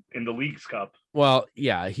Lyon in the Leagues Cup. Well,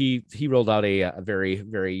 yeah, he rolled out a very,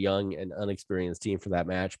 very young and unexperienced team for that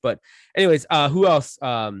match. But anyways, who else,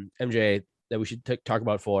 MJ, that we should talk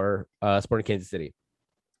about for Sporting Kansas City?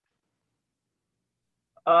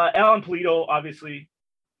 Alan Polito, obviously,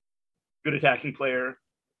 good attacking player.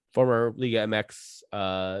 Former Liga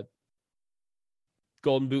MX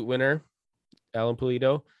Golden Boot winner, Alan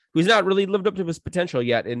Polito, who's not really lived up to his potential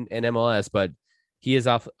yet in MLS, but he is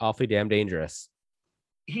awfully damn dangerous.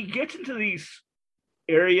 He gets into these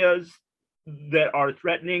areas that are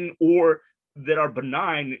threatening or that are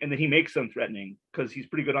benign, and then he makes them threatening because he's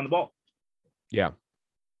pretty good on the ball. Yeah.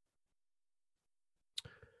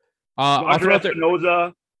 Roger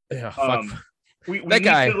Espinoza. Yeah,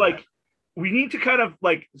 we need to kind of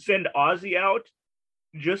like send Ozzy out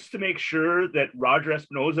just to make sure that Roger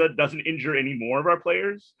Espinoza doesn't injure any more of our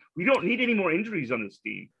players. We don't need any more injuries on this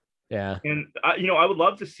team. Yeah. And, I would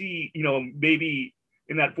love to see, maybe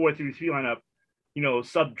in that 4-3-3 lineup,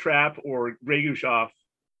 sub Trap or Gregushov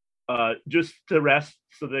just to rest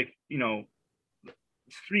so that,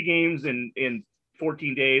 3 games in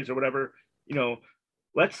 14 days or whatever,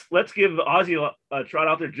 let's give Ozzy a trot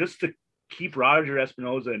out there just to keep Roger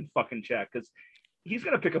Espinoza in fucking check because he's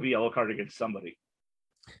going to pick up a yellow card against somebody.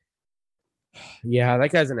 Yeah,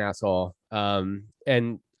 that guy's an asshole.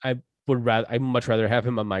 And I'd much rather have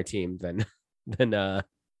him on my team than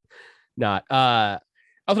not. I'll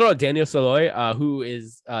throw out Daniel Saloy, who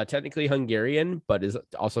is technically Hungarian, but is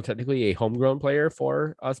also technically a homegrown player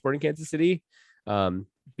for Sporting Kansas City.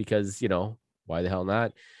 Because why the hell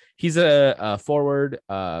not? He's a forward,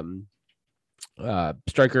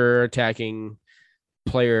 striker, attacking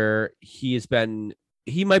player. He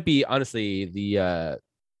might be honestly the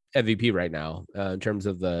MVP right now in terms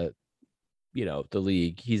of the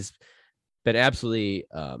league. He's been absolutely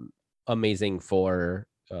amazing for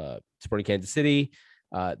Sporting Kansas City.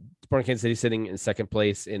 Sporting Kansas City sitting in second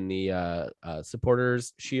place in the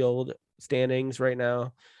Supporters Shield standings right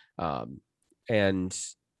now. And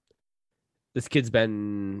this kid's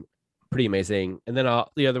been pretty amazing. And then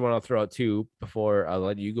the other one I'll throw out too before I'll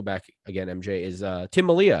let you go back again, MJ, is Tim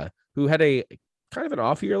Malia, who had a kind of an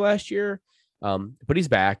off year last year, but he's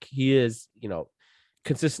back. He is,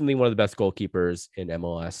 consistently one of the best goalkeepers in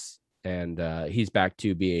MLS, and he's back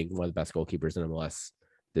to being one of the best goalkeepers in MLS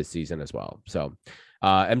this season as well. So,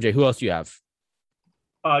 MJ, who else do you have?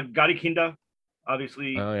 Gadi Kinda,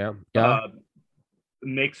 obviously. Oh yeah.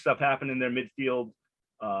 Makes stuff happen in their midfield.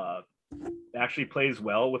 Actually plays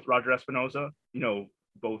well with Roger Espinoza,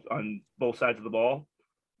 both on both sides of the ball.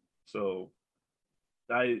 So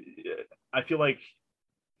I feel like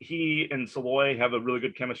he and Saloy have a really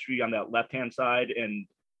good chemistry on that left-hand side, and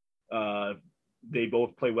they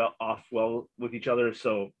both play well with each other.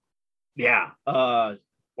 So yeah,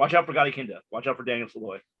 watch out for Gadi Kinda. Watch out for Daniel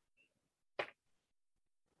Saloy.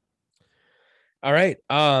 All right.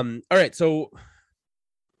 So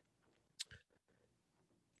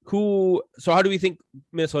how do we think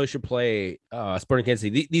Minnesota should play Sporting Kansas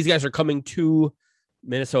City? These guys are coming to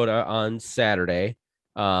Minnesota on Saturday.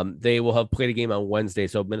 They will have played a game on Wednesday,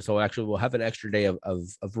 so Minnesota actually will have an extra day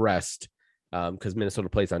of rest because Minnesota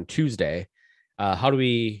plays on Tuesday. How do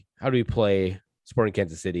we play Sporting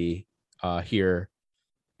Kansas City here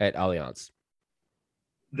at Allianz?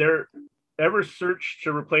 Their ever search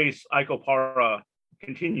to replace Iko Para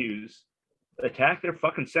continues. Attack their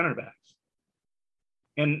fucking center backs.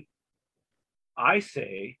 And I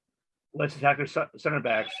say, let's attack their center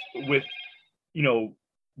backs with,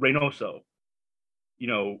 Reynoso.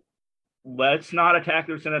 Let's not attack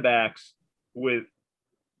their center backs with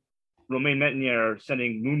Romain Metenier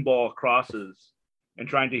sending moonball crosses and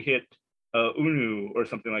trying to hit Unu or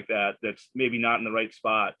something like that. That's maybe not in the right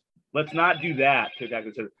spot. Let's not do that to attack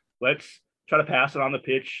the center. Let's try to pass it on the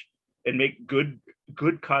pitch and make good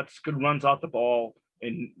cuts, good runs off the ball,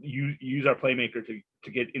 and use our playmaker to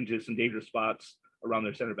get into some dangerous spots around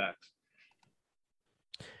their center backs.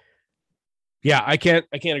 Yeah, I can't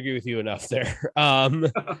agree with you enough there.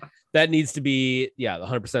 That needs to be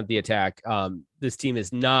 100% the attack. This team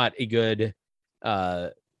is not a good.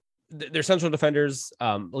 Their central defenders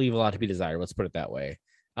leave a lot to be desired. Let's put it that way.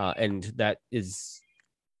 And that is,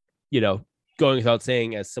 going without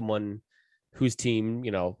saying, as someone whose team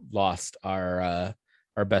lost our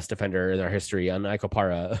best defender in our history on Iko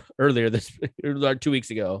Para earlier 2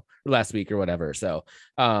 weeks ago or last week or whatever. So,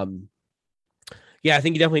 I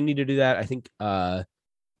think you definitely need to do that. I think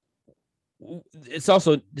it's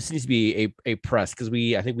also, this needs to be a press because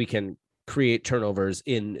I think we can create turnovers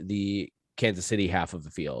in the Kansas City half of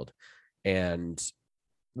the field, and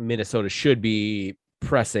Minnesota should be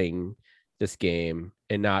pressing this game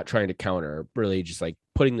and not trying to counter, really just like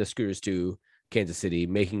putting the screws to Kansas City,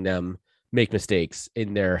 making them make mistakes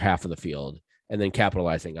in their half of the field and then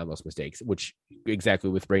capitalizing on those mistakes, which exactly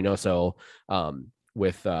with Reynoso,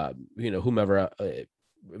 with whomever,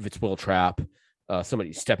 if it's Will Trapp,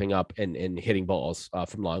 somebody stepping up and hitting balls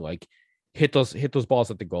from long, like hit those balls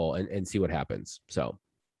at the goal and see what happens. So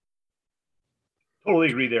totally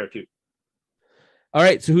agree there too. All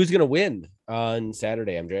right, so who's gonna win on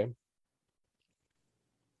Saturday, MJ?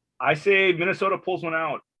 I say Minnesota pulls one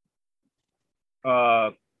out.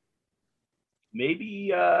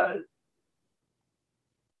 Maybe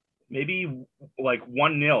like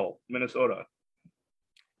 1-0 Minnesota.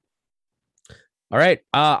 All right.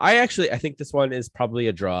 I think this one is probably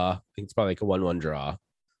a draw. I think it's probably like a 1-1 draw.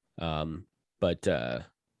 But a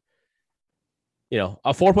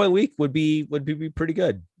 4-point week would be pretty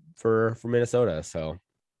good for Minnesota. So,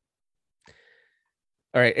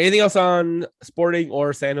 all right. Anything else on Sporting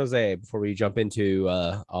or San Jose before we jump into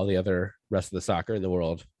all the other rest of the soccer in the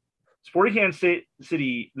world? Sporting Kansas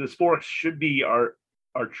City, the Sports should be our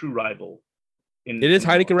true rival. It is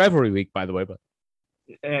Heineken rivalry week, by the way, but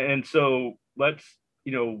and so let's,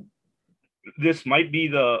 this might be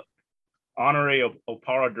the honorary of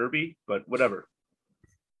Opara Derby, but whatever.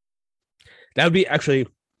 That would be actually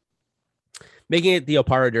making it the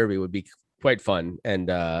Opara Derby would be quite fun and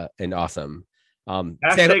awesome.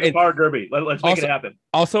 Hashtag Opara Derby. Let's make it happen.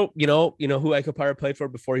 Also, who Iko Para played for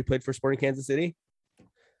before he played for Sporting Kansas City?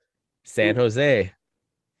 San Jose.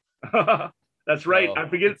 That's right. I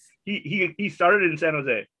forget he started in San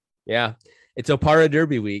Jose. Yeah. It's Opara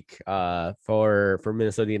Derby week for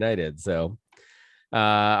Minnesota United. So,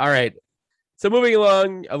 all right. So moving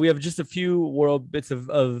along, we have just a few world bits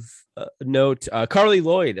of note. Carly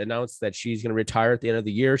Lloyd announced that she's going to retire at the end of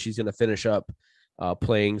the year. She's going to finish up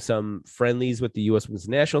playing some friendlies with the U.S. Women's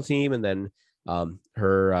National Team, and then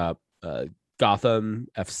her Gotham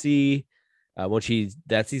FC. When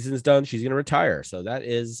that season's done, she's going to retire. So that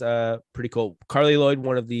is pretty cool. Carly Lloyd,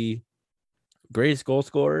 one of the greatest goal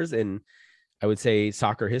scorers in, I would say,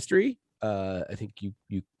 soccer history. I think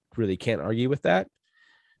you really can't argue with that.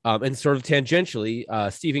 And sort of tangentially,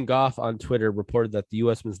 Stephen Goff on Twitter reported that the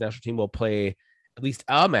U.S. men's national team will play at least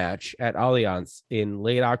a match at Allianz in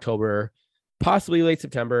late October, possibly late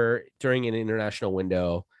September, during an international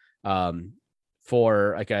window,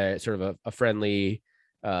 for like a sort of a friendly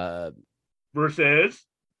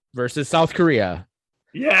versus South Korea.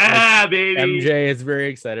 Yeah, baby. MJ is very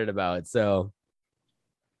excited about it. So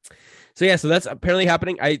that's apparently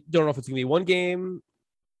happening. I don't know if it's gonna be one game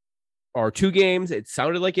or two games. It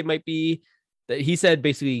sounded like it might be that he said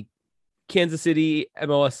basically Kansas City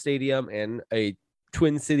MLS Stadium and a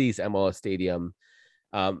Twin Cities MLS Stadium.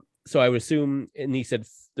 So I would assume, and he said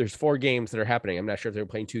there's 4 games that are happening. I'm not sure if they're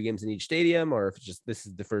playing 2 games in each stadium or if it's just this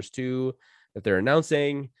is the first 2 that they're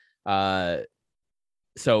announcing. So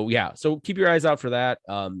keep your eyes out for that.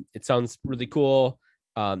 It sounds really cool.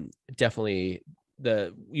 Definitely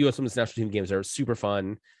the U.S. Women's National Team games are super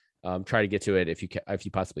fun. Try to get to it if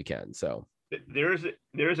you possibly can. So there's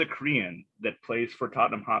a Korean that plays for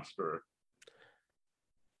Tottenham Hotspur,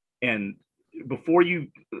 and before you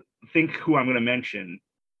think who I'm going to mention,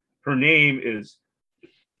 her name is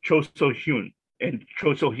Cho So-hyun, and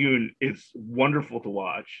Cho So-hyun is wonderful to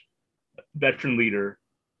watch. Veteran leader,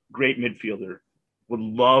 great midfielder. Would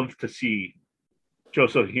love to see Cho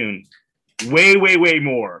So-hyun way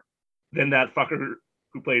more than that fucker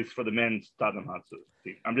who plays for the men's Tottenham Hotspur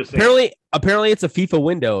team. I'm just saying. Apparently it's a FIFA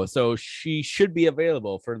window, so she should be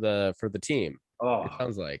available for the team. Oh, it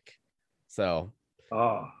sounds like. So.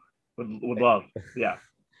 Oh, would love. Yeah.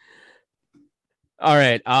 All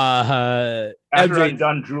right. After I'm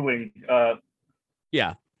done drooling.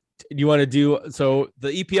 Yeah. You want to do so? The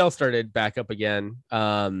EPL started back up again.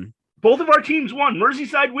 Both of our teams won.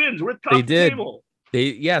 Merseyside wins. We're at the top of the table.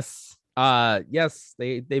 Yes,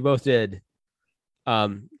 they both did.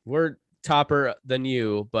 We're topper than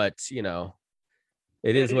you, but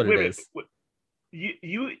it is what it is.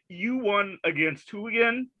 You won against who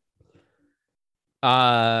again?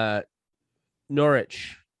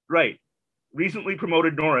 Norwich. Right. Recently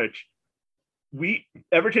promoted Norwich.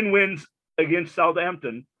 Everton wins against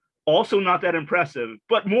Southampton. Also not that impressive,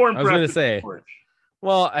 but more impressive. I was going to say. Norwich.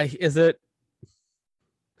 Well, is it?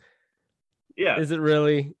 Yeah. Is it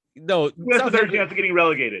really? No. That's a better chance of getting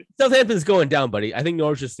relegated. Southampton's going down, buddy. I think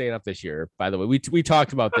Norwich is staying up this year. By the way, we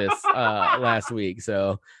talked about this last week,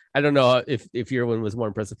 so I don't know if your win was more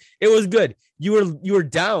impressive. It was good. You were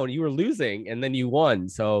down, you were losing, and then you won.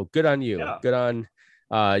 So good on you. Yeah. Good on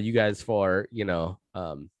you guys for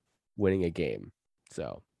winning a game.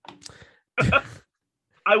 So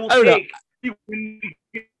I will take you win.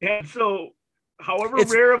 So however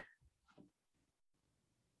rare of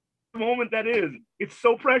a moment that is, it's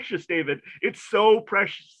so precious, David. It's so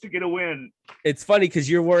precious to get a win. It's funny because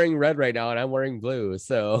you're wearing red right now and I'm wearing blue.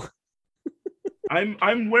 So I'm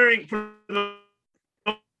wearing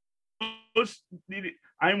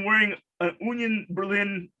I'm wearing an Union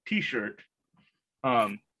Berlin t-shirt.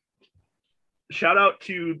 Shout out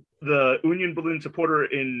to the Union Berlin supporter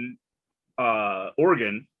in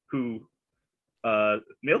Oregon who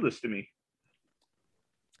mailed this to me.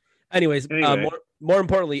 Anyways, more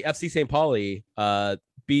importantly, FC St. Pauli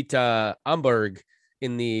beat Hamburg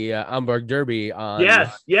in the Hamburg Derby on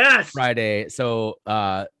Friday. So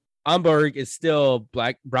Hamburg is still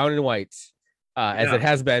brown and white, as it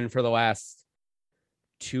has been for the last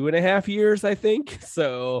 2.5 years, I think.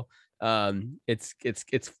 So it's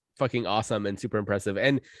fucking awesome and super impressive.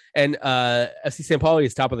 And FC St. Pauli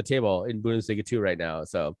is top of the table in Bundesliga 2 right now.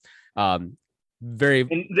 So they're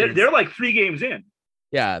like 3 games in.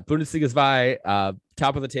 Yeah, Bundesliga's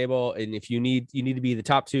top of the table, and if you need to be the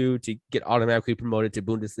top 2 to get automatically promoted to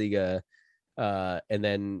Bundesliga, and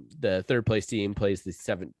then the third place team plays the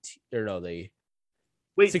 16th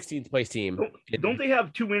place team. Don't they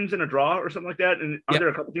have 2 wins and a draw or something like that? And are there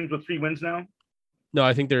a couple teams with 3 wins now? No,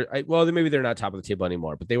 I think maybe they're not top of the table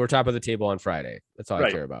anymore, but they were top of the table on Friday. That's all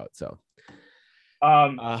I care about. So,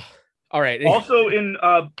 all right. Also in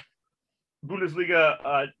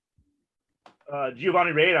Bundesliga.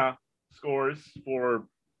 Giovanni Reina scores for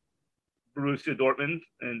Borussia Dortmund,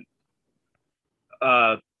 and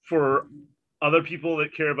for other people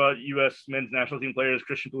that care about U.S. men's national team players,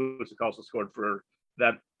 Christian Pulisic also scored for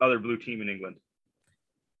that other blue team in England.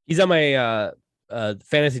 He's on my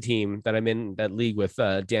fantasy team that I'm in that league with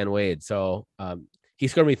Dan Wade, so he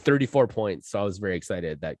scored me 34 points. So I was very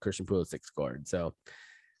excited that Christian Pulisic scored. So,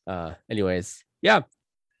 anyways, yeah.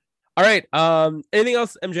 All right. Anything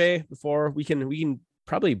else, MJ? Before we can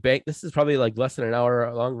probably bank. This is probably like less than an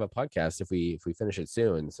hour long of a podcast if we finish it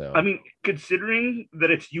soon. So I mean, considering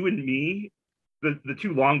that it's you and me, the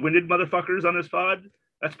two long-winded motherfuckers on this pod,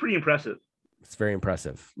 that's pretty impressive. It's very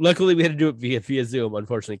impressive. Luckily, we had to do it via Zoom,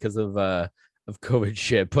 unfortunately, because of COVID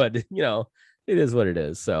shit. But it is what it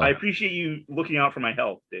is. So I appreciate you looking out for my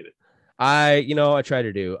health, David. I try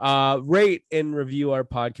to do. Rate and review our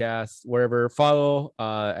podcast wherever. Follow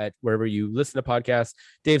at wherever you listen to podcasts.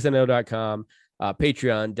 davesino.com,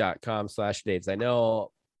 patreon.com/davesino,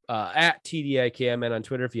 at TDIKMN on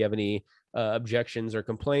Twitter. If you have any objections or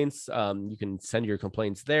complaints, you can send your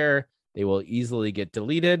complaints there. They will easily get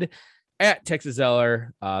deleted. At Texas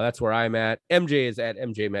Zeller, that's where I'm at. MJ is at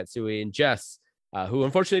MJ Matsui, and Jess, who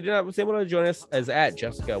unfortunately did not was able to join us, is at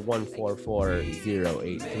Jessica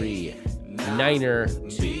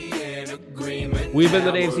 1440839er2. We've been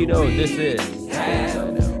the Daves You Know. This is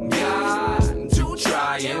got to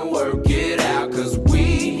try and work it out, 'cause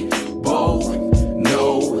we both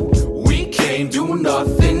know we can't do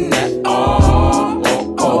nothing at all.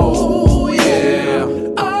 Oh yeah.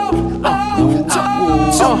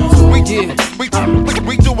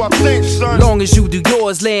 We do our thing, son. Long as you do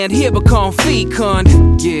yours, land here become fecund.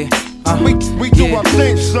 Yeah. We do our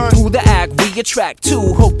thing, son. Through the act, we attract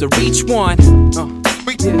two, hope to reach one.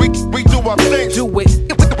 We do our thing. Do it.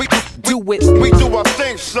 Do it. We do our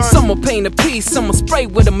thing, son. Someone paint a piece, someone spray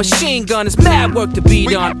with a machine gun. It's mad work to be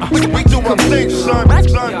done. We do our thing, son.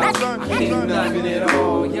 Y'all, I can't do nothing at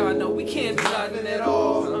all. Y'all know we can't do nothing.